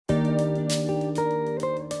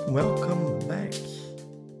Welcome back,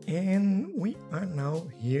 and we are now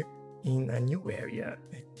here in a new area.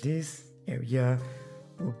 This area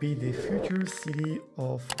will be the future city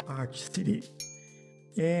of Arche City,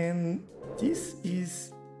 and this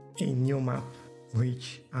is a new map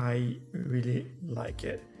which I really like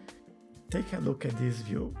it. Take a look at this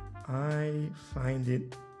view. I find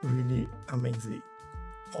it really amazing.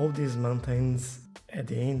 All these mountains at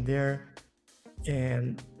the end there,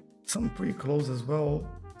 and some pretty close as well,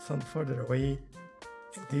 some further away.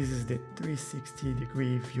 And this is the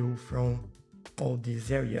 360-degree view from all this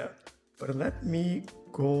area. But let me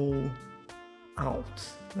go out.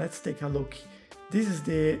 Let's take a look. This is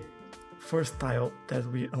the first tile that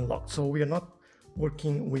we unlocked. So we are not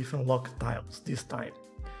working with unlocked tiles this time.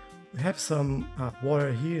 We have some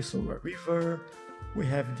water here, so a river. We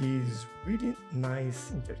have this really nice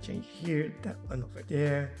interchange here, that one over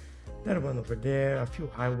there, that one over there, a few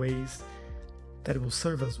highways that will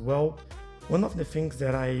serve us well. One of the things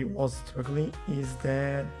that I was struggling is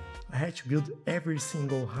that I had to build every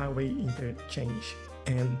single highway interchange,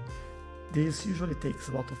 and this usually takes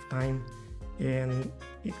a lot of time and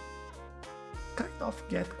it kind of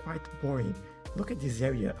gets quite boring. Look at this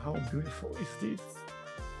area, how beautiful is this?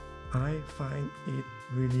 I find it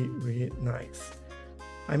really nice.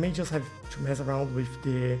 I may just have to mess around with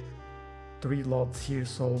the 3 lots here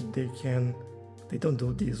so they don't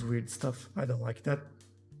do this weird stuff. I don't like that.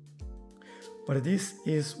 But this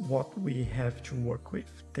is what we have to work with.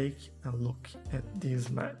 Take a look at this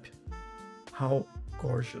map. How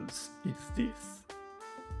gorgeous is this?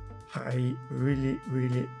 I really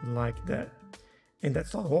like that. And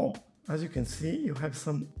that's not all. As you can see, you have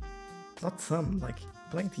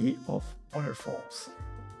plenty of waterfalls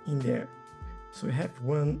in there. So you have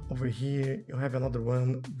one over here, you have another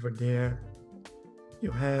one over there, you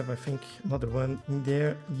have, I think, another one in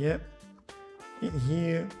there, yeah, in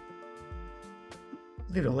here,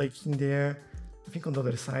 little lake in there. I think on the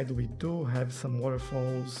other side we do have some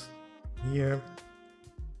waterfalls here,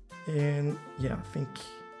 and yeah, I think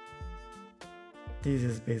this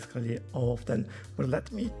is basically all of them. But let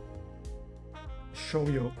me show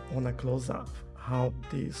you on a close-up how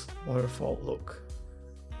this waterfall look,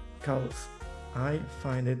 because I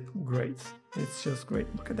find it great. It's just great.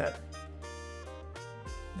 Look at that.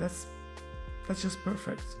 That's just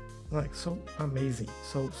perfect. Like, so amazing.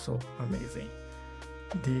 So amazing.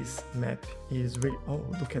 This map is really, oh,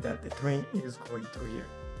 look at that. The train is going through here.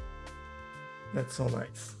 That's so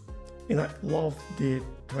nice. And I love the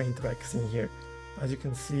train tracks in here. As you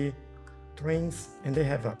can see, trains, and they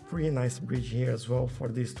have a pretty nice bridge here as well for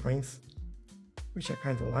these trains, which I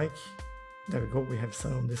kind of like. There we go, we have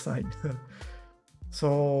sun on this side.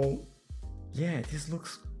 So yeah, this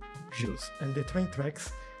looks gorgeous. And the train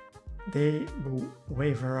tracks, they will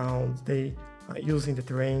wave around, they are using the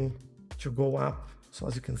terrain to go up. So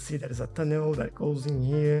as you can see, there is a tunnel that goes in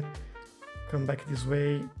here, come back this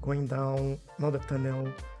way, going down, another tunnel,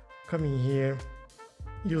 coming here,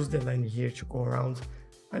 use the land here to go around.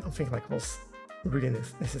 I don't think it was really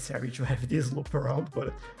necessary to have this loop around,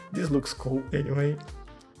 but this looks cool anyway.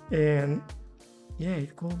 And yeah,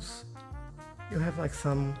 it goes, you have like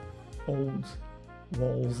some old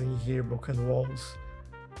walls in here, broken walls,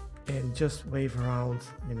 and just wave around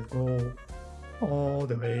and go all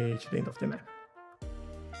the way to the end of the map.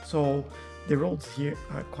 So the roads here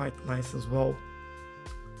are quite nice as well,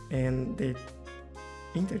 and the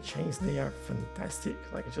interchange, they are fantastic.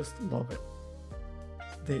 Like, I just love it.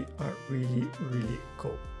 They are really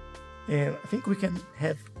cool, and I think we can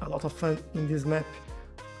have a lot of fun in this map.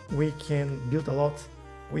 We can build a lot.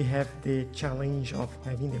 We have the challenge of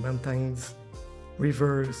having the mountains,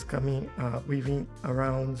 rivers coming, weaving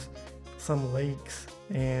around, some lakes,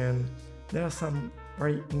 and there are some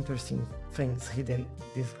very interesting things hidden in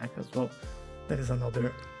this map as well. There is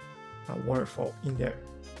another waterfall in there.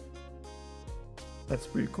 That's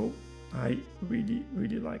pretty cool. I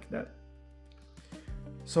really like that.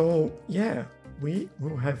 So yeah, we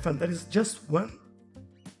will have fun. There is just one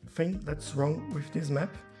thing that's wrong with this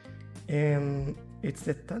map, and it's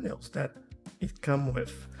the tunnels that it comes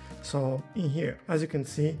with. So in here, as you can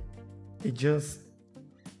see, it's just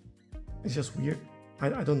weird. I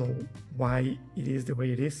don't know why it is the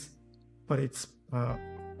way it is, but it's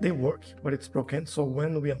they work, but it's broken. So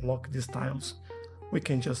when we unlock these tiles, we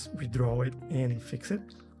can just redraw it and fix it,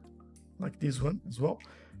 like this one as well.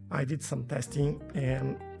 I did some testing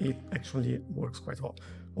and it actually works quite well.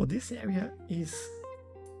 Well, this area is,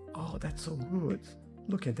 oh, that's so good.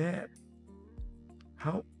 Look at that.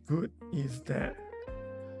 How good is that?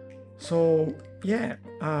 So yeah,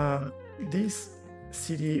 this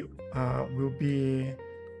city will be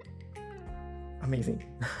a amazing.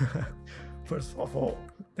 First of all,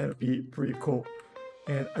 that would be pretty cool.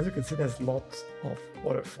 And as you can see, there's lots of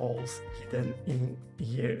waterfalls hidden in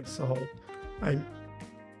here. So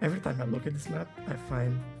every time I look at this map, I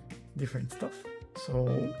find different stuff.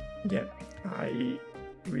 So yeah, I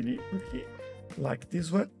really like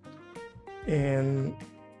this one. And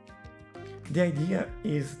the idea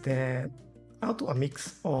is that I'll do a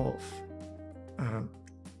mix of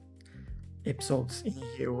episodes in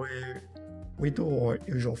here where we do our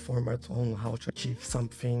usual format on how to achieve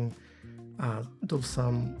something, do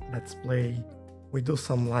some let's play, we do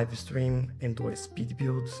some live stream and do a speed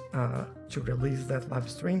build to release that live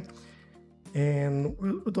stream, and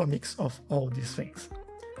we'll do a mix of all these things.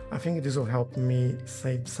 I think this will help me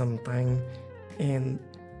save some time and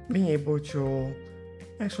being able to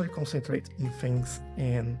actually concentrate in things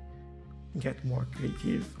and get more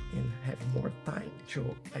creative and have more time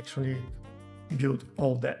to actually build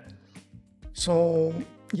all that. So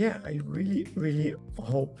yeah, I really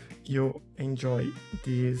hope you enjoy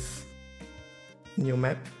this new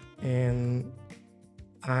map. And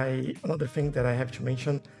another thing that I have to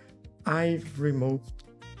mention, I've removed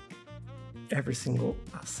every single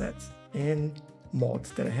asset and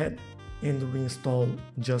mods that I had and reinstall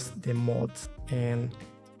just the mods and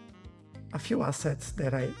a few assets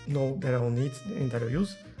that I know that I'll need and that I'll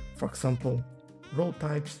use. For example, road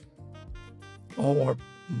types or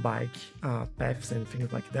bike paths and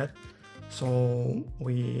things like that. So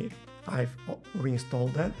I've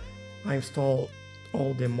reinstalled that. I installed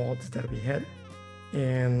all the mods that we had,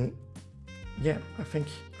 and yeah, I think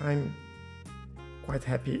I'm quite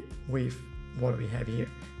happy with what we have here.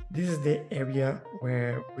 This is the area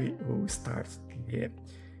where we will start the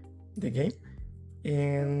game.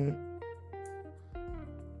 And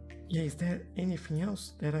yeah, is there anything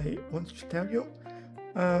else that I wanted to tell you?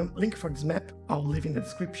 Link for this map I'll leave in the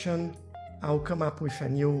description. I'll come up with a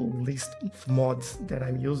new list of mods that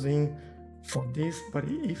I'm using for this, but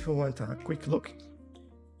if you want a quick look,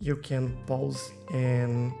 you can pause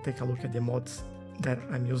and take a look at the mods that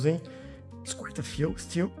I'm using. It's quite a few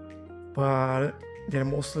still, but they're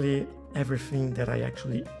mostly everything that I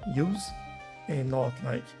actually use and not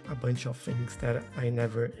like a bunch of things that I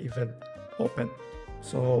never even open.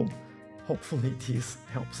 So hopefully this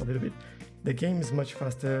helps a little bit. The game is much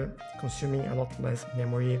faster, consuming a lot less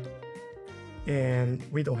memory, and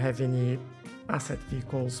we don't have any asset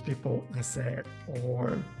vehicles, people asset,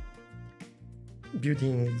 or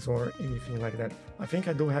buildings or anything like that. I think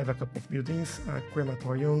I do have a couple of buildings.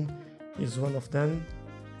 Crematorium is one of them,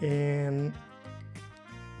 and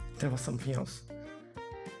there was something else.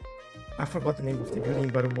 I forgot the name of the building,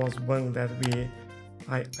 but it was one that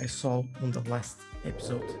I saw on the last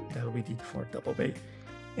episode that we did for Double Bay.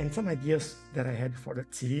 And some ideas that I had for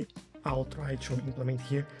that city, I'll try to implement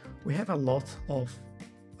here. We have a lot of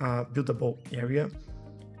buildable area,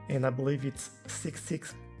 and I believe it's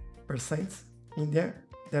 66% in there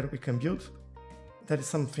that we can build. That is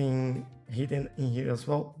something hidden in here as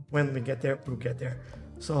well. When we get there, we'll get there.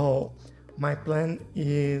 So my plan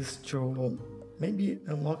is to maybe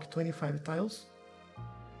unlock 25 tiles,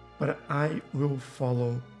 but I will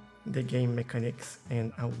follow the game mechanics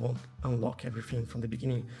and I won't unlock everything from the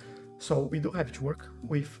beginning. So we do have to work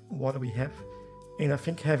with what we have, and I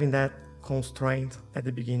think having that constraint at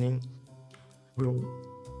the beginning will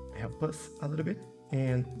help us a little bit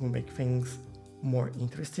and will make things more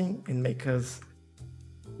interesting and make us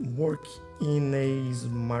work in a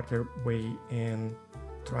smarter way and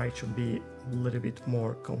try to be a little bit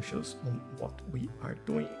more conscious on what we are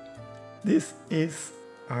doing. This is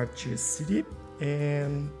Arche City,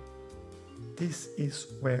 and this is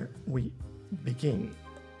where we begin.